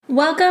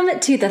Welcome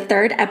to the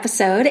third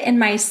episode in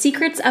my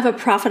Secrets of a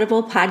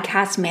Profitable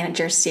Podcast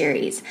Manager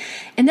series.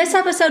 In this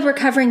episode, we're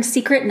covering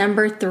secret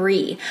number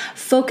 3,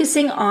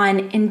 focusing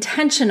on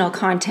intentional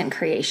content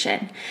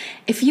creation.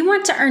 If you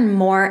want to earn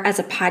more as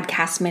a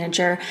podcast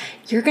manager,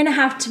 you're going to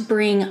have to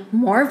bring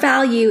more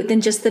value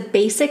than just the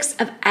basics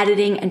of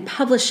editing and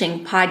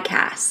publishing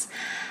podcasts.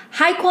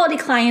 High quality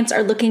clients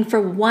are looking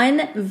for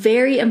one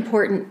very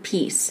important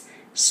piece: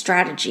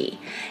 strategy.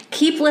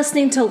 Keep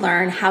listening to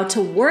learn how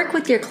to work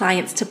with your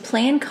clients to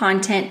plan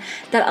content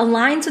that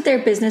aligns with their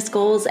business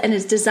goals and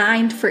is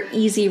designed for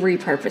easy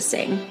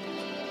repurposing.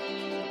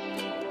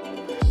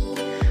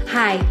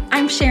 Hi,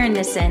 I'm Sharon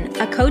Nissen,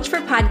 a coach for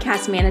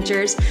podcast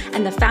managers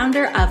and the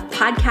founder of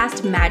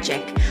Podcast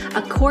Magic,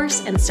 a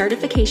course and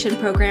certification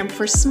program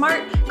for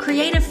smart,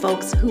 creative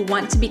folks who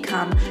want to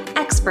become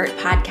expert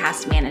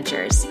podcast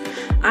managers.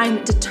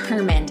 I'm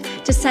determined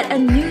to set a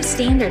new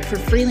standard for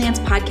freelance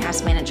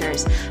podcast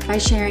managers by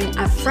sharing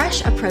a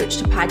fresh approach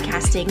to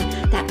podcasting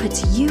that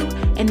puts you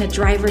in the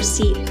driver's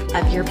seat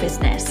of your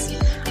business.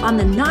 On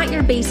the Not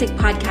Your Basic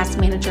Podcast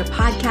Manager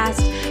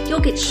podcast, you'll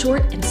get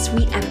short and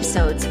sweet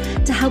episodes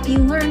to help you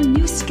learn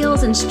new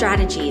skills and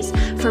strategies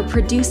for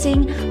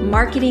producing,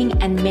 marketing,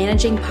 and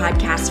managing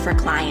podcasts for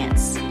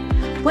clients.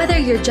 Whether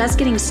you're just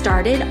getting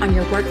started on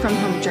your work from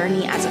home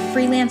journey as a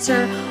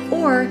freelancer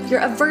or you're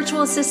a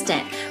virtual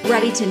assistant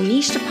ready to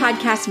niche to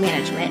podcast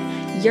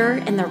management, you're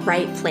in the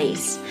right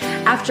place.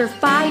 After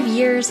 5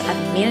 years of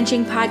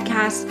managing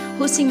podcasts,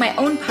 hosting my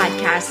own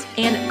podcast,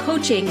 and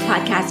coaching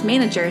podcast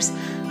managers,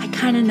 I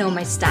kind of know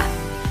my stuff.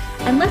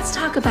 And let's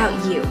talk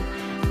about you.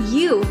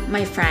 You,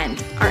 my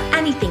friend, are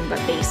anything but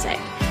basic.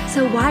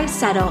 So why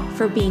settle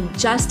for being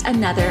just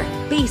another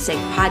basic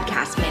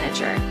podcast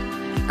manager?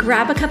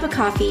 Grab a cup of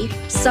coffee,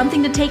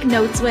 something to take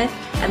notes with,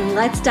 and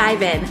let's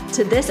dive in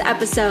to this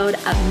episode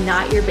of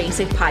Not Your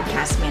Basic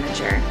Podcast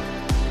Manager.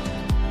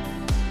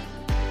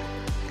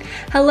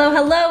 Hello.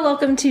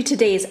 Welcome to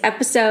today's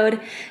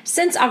episode.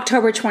 Since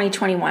October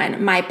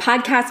 2021, my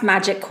Podcast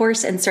Magic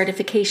course and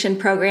certification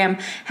program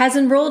has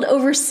enrolled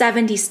over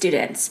 70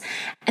 students.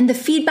 And the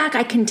feedback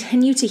I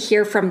continue to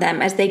hear from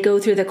them as they go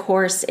through the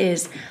course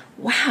is,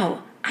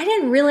 wow, I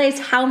didn't realize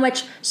how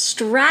much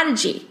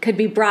strategy could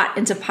be brought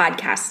into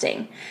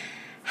podcasting.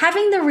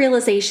 Having the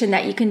realization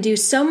that you can do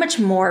so much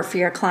more for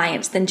your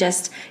clients than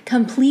just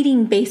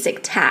completing basic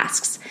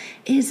tasks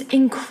is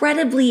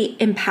incredibly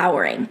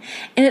empowering,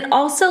 and it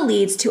also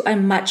leads to a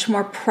much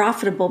more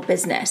profitable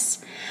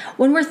business.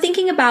 When we're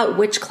thinking about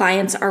which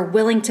clients are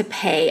willing to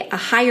pay a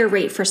higher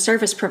rate for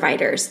service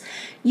providers,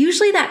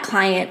 usually that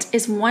client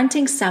is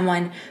wanting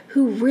someone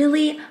who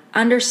really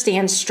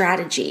understands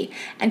strategy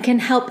and can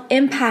help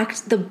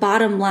impact the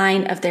bottom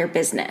line of their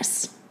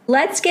business.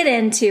 Let's get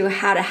into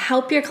how to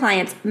help your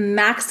clients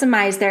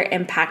maximize their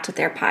impact with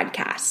their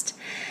podcast.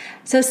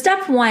 So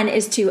step 1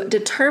 is to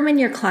determine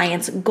your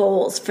client's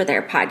goals for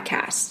their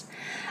podcast.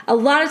 A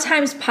lot of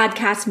times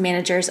podcast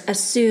managers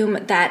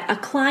assume that a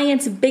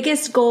client's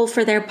biggest goal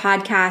for their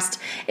podcast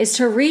is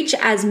to reach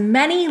as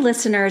many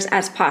listeners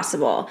as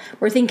possible.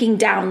 We're thinking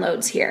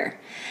downloads here.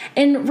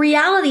 In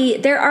reality,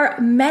 there are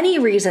many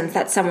reasons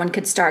that someone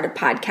could start a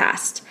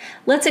podcast.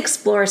 Let's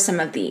explore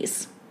some of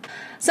these.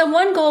 So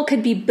one goal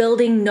could be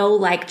building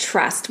know-like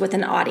trust with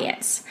an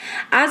audience.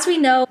 As we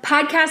know,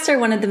 podcasts are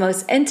one of the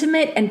most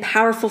intimate and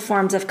powerful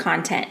forms of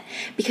content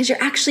because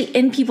you're actually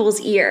in people's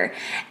ear.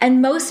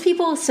 And most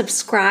people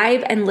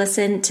subscribe and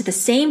listen to the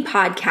same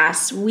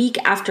podcasts week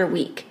after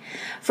week.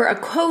 For a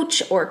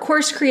coach or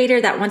course creator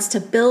that wants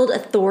to build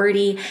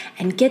authority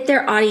and get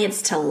their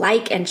audience to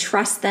like and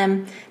trust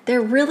them,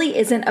 there really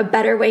isn't a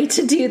better way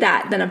to do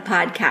that than a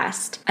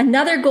podcast.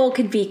 Another goal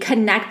could be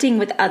connecting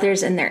with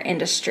others in their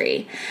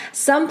industry.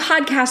 Some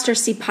podcasters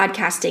see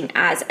podcasting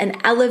as an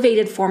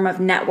elevated form of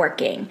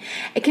networking.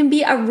 It can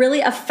be a really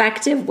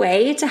effective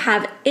way to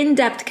have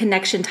in-depth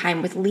connection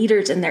time with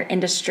leaders in their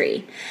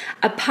industry.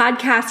 A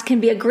podcast can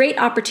be a great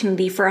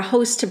opportunity for a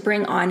host to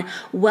bring on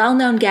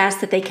well-known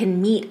guests that they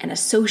can meet and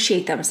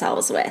associate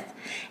themselves with.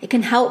 It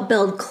can help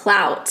build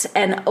clout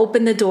and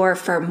open the door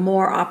for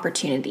more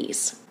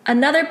opportunities.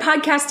 Another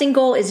podcasting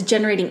goal is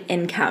generating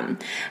income.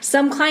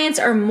 Some clients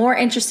are more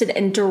interested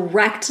in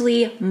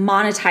directly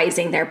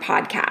monetizing their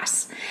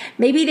podcasts.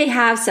 Maybe they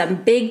have some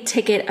big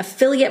ticket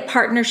affiliate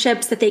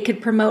partnerships that they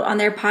could promote on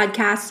their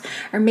podcasts,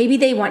 or maybe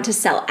they want to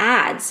sell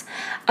ads.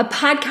 A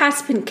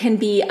podcast can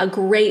be a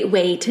great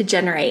way to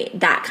generate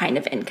that kind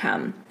of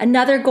income.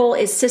 Another goal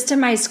is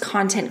systemized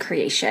content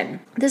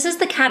creation. This is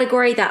the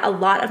category that a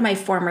lot of my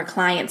former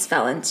clients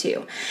fell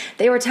into.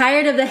 They were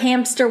tired of the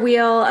hamster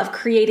wheel of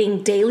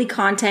creating daily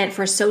content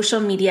for social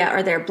media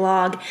or their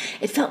blog.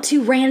 It felt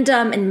too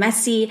random and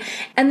messy,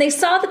 and they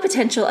saw the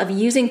potential of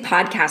using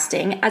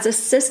podcasting as a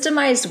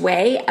systemized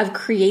way of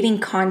creating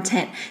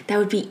content that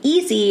would be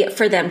easy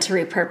for them to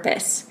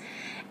repurpose.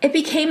 It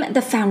became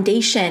the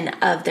foundation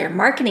of their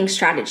marketing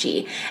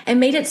strategy and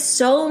made it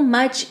so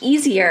much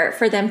easier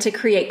for them to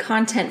create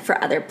content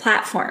for other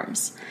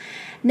platforms.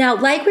 Now,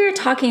 like we were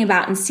talking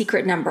about in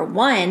secret number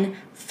 1,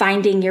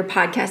 finding your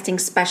podcasting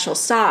special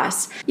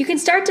sauce, you can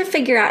start to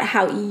figure out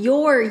how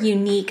your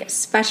unique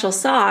special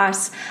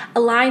sauce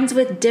aligns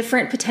with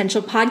different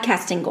potential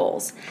podcasting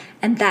goals.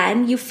 And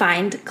then you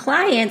find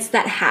clients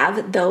that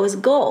have those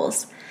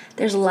goals.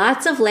 There's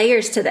lots of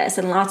layers to this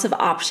and lots of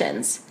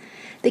options.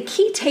 The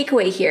key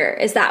takeaway here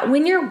is that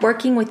when you're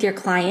working with your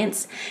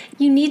clients,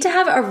 you need to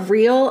have a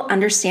real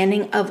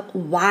understanding of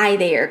why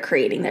they are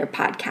creating their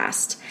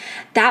podcast.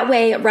 That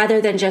way, rather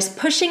than just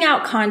pushing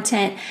out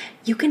content,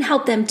 you can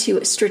help them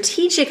to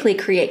strategically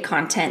create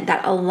content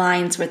that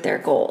aligns with their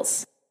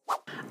goals.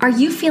 Are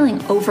you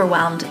feeling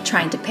overwhelmed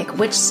trying to pick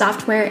which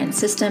software and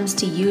systems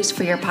to use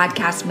for your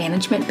podcast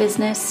management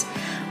business?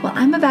 Well,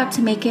 I'm about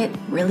to make it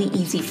really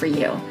easy for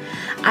you.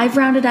 I've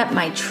rounded up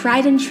my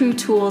tried and true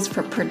tools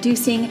for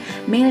producing,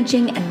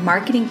 managing, and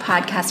marketing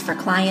podcasts for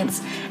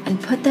clients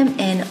and put them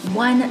in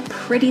one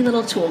pretty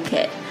little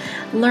toolkit.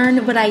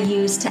 Learn what I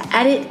use to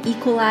edit,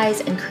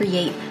 equalize, and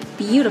create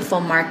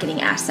beautiful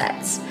marketing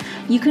assets.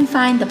 You can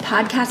find the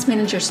Podcast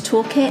Manager's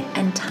Toolkit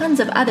and tons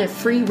of other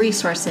free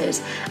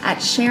resources at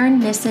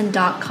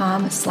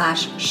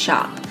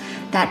SharonNissen.com/shop.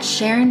 That's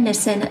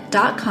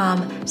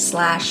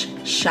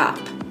SharonNissen.com/shop.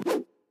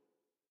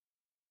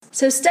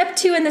 So step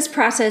 2 in this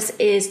process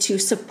is to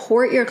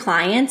support your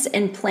clients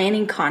in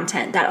planning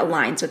content that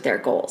aligns with their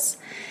goals.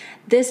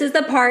 This is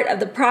the part of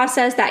the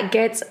process that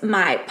gets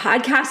my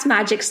Podcast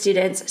Magic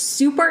students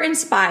super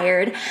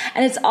inspired,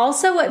 and it's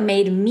also what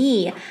made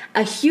me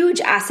a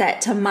huge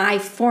asset to my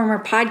former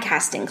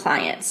podcasting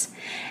clients.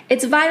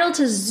 It's vital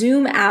to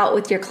zoom out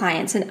with your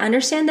clients and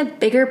understand the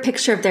bigger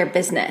picture of their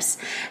business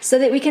so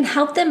that we can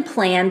help them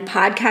plan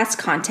podcast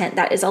content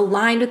that is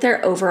aligned with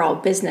their overall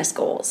business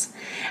goals.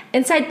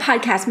 Inside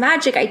Podcast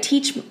Magic, I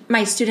teach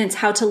my students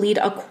how to lead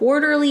a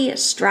quarterly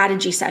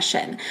strategy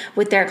session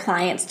with their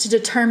clients to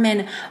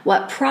determine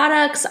what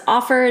products,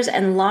 offers,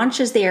 and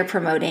launches they are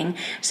promoting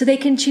so they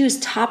can choose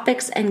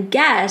topics and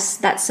guests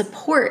that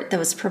support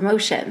those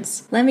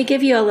promotions. Let me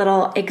give you a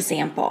little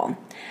example.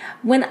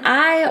 When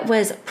I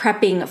was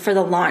prepping for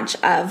the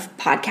launch of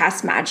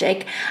Podcast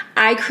Magic,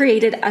 I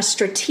created a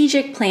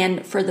strategic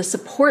plan for the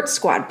Support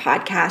Squad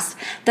podcast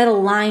that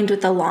aligned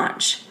with the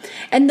launch.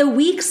 And the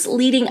weeks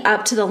leading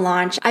up to the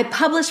launch, I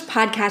published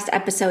podcast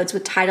episodes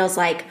with titles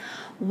like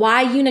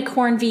Why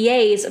Unicorn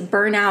VAs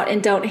Burn Out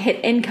and Don't Hit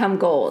Income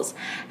Goals,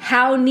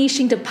 How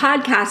Niching to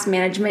Podcast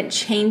Management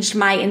Changed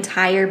My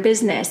Entire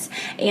Business,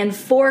 and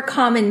 4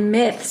 Common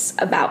Myths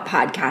About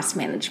Podcast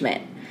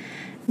Management.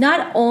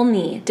 Not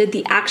only did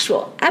the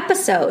actual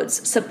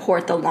episodes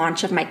support the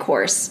launch of my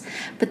course,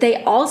 but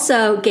they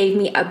also gave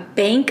me a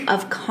bank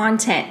of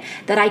content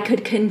that I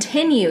could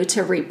continue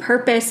to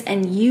repurpose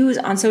and use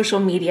on social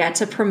media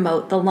to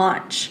promote the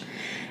launch.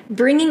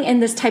 Bringing in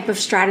this type of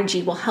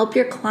strategy will help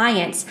your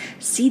clients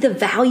see the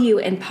value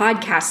in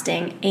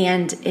podcasting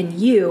and in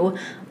you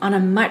on a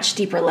much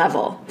deeper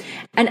level.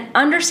 And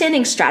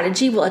understanding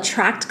strategy will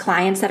attract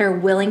clients that are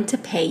willing to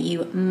pay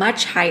you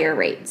much higher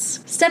rates.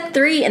 Step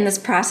 3 in this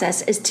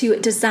process is to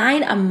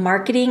design a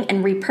marketing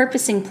and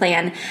repurposing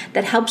plan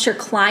that helps your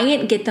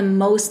client get the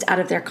most out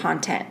of their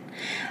content.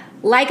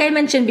 Like I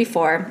mentioned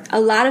before,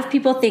 a lot of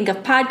people think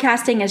of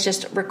podcasting as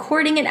just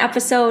recording an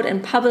episode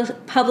and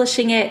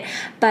publishing it,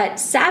 but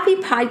savvy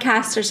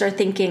podcasters are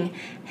thinking,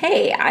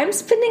 hey, I'm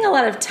spending a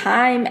lot of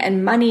time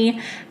and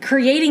money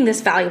creating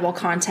this valuable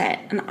content,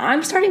 and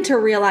I'm starting to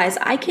realize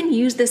I can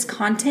use this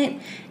content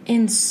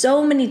in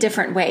so many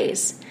different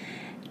ways.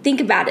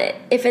 Think about it.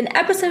 If an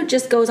episode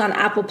just goes on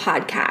Apple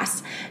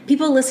Podcasts,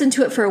 people listen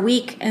to it for a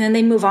week and then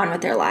they move on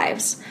with their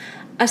lives.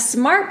 A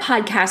smart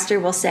podcaster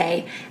will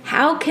say,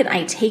 how can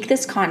I take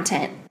this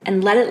content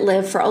and let it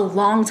live for a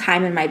long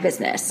time in my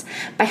business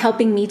by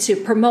helping me to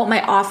promote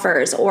my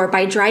offers or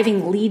by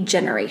driving lead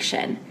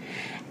generation?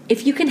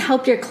 If you can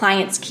help your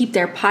clients keep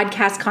their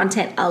podcast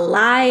content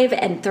alive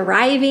and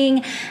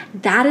thriving,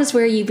 that is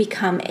where you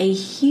become a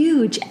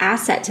huge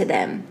asset to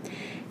them.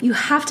 You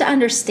have to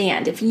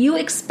understand, if you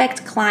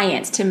expect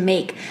clients to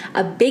make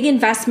a big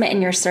investment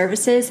in your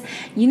services,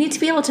 you need to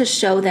be able to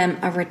show them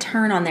a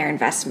return on their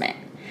investment.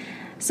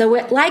 So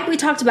like we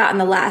talked about in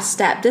the last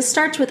step, this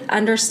starts with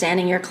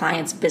understanding your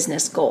client's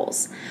business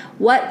goals.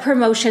 What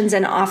promotions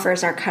and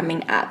offers are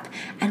coming up?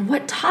 And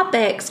what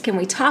topics can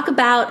we talk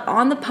about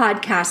on the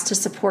podcast to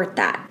support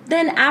that?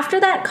 Then after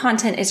that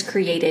content is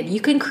created,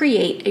 you can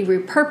create a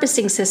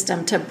repurposing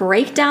system to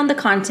break down the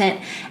content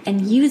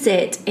and use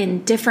it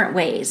in different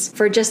ways.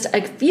 For just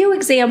a few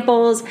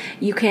examples,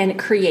 you can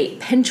create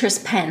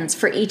Pinterest pens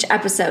for each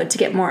episode to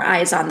get more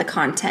eyes on the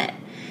content.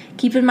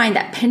 Keep in mind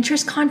that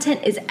Pinterest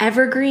content is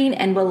evergreen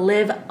and will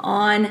live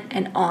on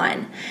and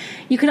on.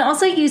 You can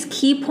also use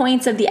key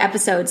points of the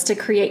episodes to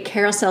create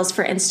carousels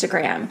for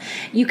Instagram.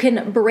 You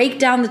can break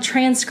down the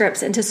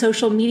transcripts into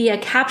social media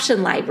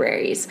caption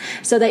libraries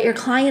so that your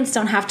clients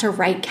don't have to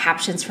write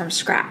captions from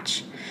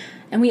scratch.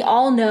 And we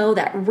all know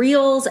that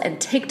Reels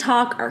and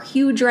TikTok are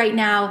huge right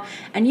now,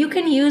 and you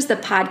can use the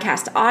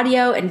podcast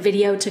audio and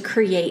video to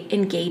create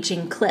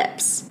engaging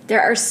clips.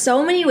 There are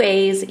so many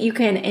ways you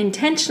can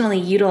intentionally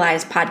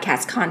utilize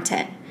podcast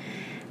content.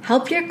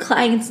 Help your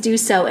clients do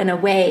so in a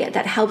way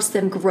that helps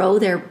them grow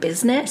their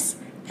business,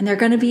 and they're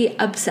going to be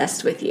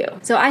obsessed with you.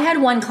 So I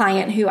had one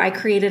client who I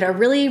created a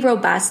really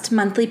robust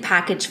monthly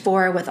package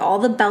for with all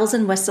the bells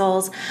and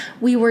whistles.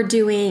 We were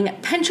doing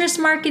Pinterest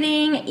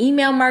marketing,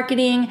 email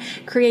marketing,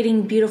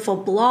 creating beautiful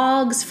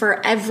blogs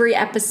for every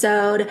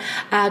episode,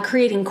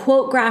 creating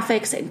quote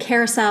graphics and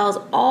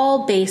carousels,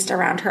 all based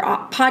around her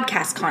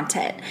podcast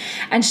content.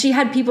 And she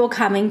had people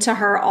coming to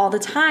her all the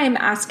time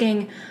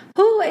asking,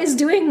 who is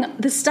doing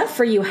this stuff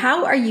for you?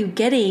 How are you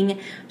getting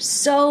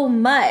so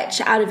much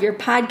out of your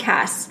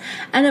podcasts?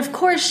 And of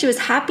course, she was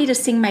happy to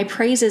sing my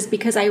praises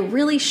because I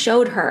really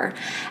showed her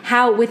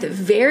how, with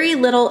very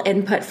little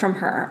input from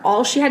her,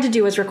 all she had to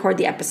do was record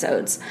the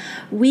episodes,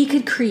 we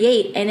could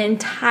create an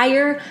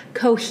entire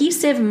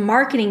cohesive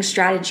marketing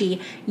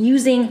strategy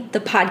using the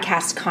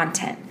podcast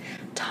content.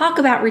 Talk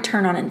about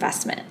return on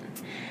investment.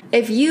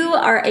 If you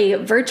are a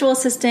virtual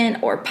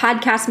assistant or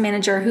podcast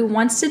manager who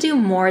wants to do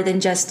more than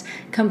just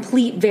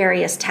complete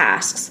various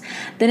tasks,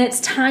 then it's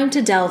time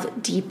to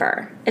delve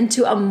deeper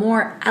into a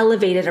more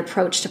elevated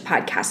approach to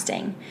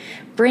podcasting.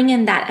 Bring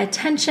in that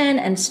attention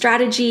and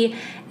strategy,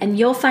 and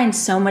you'll find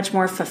so much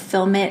more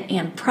fulfillment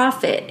and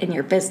profit in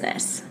your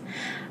business.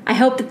 I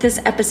hope that this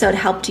episode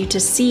helped you to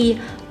see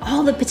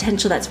all the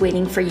potential that's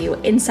waiting for you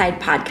inside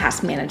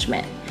podcast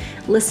management.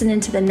 Listen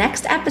into the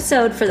next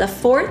episode for the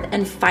fourth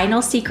and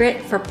final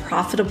secret for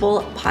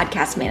profitable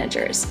podcast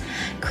managers: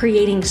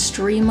 creating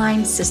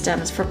streamlined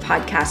systems for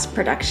podcast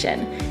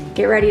production.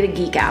 Get ready to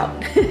geek out.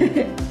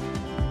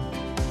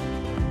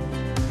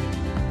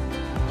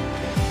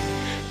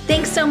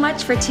 Thanks so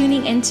much for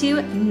tuning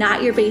into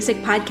Not Your Basic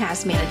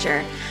Podcast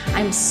Manager.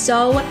 I'm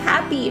so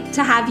happy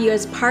to have you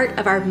as part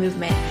of our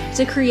movement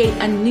to create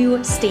a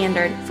new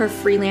standard for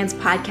freelance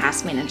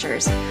podcast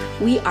managers.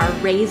 We are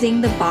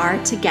raising the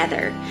bar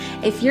together.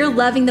 If you're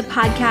loving the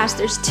podcast,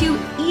 there's 2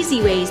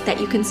 easy ways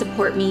that you can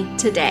support me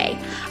today.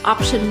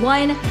 Option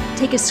 1,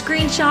 take a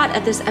screenshot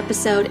of this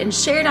episode and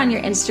share it on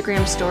your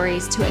Instagram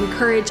stories to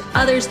encourage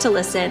others to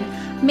listen.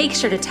 Make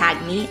sure to tag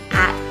me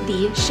at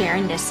the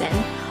Sharon Nissen.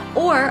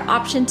 Or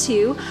option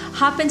 2,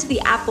 hop into the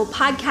Apple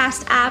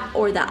Podcast app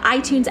or the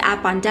iTunes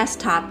app on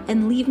desktop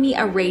and leave me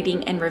a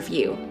rating and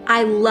review.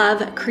 I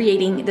love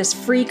creating this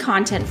free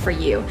content for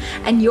you,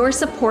 and your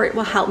support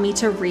will help me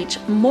to reach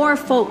more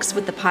folks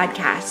with the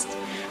podcast.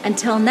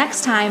 Until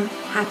next time,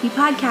 happy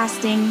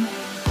podcasting.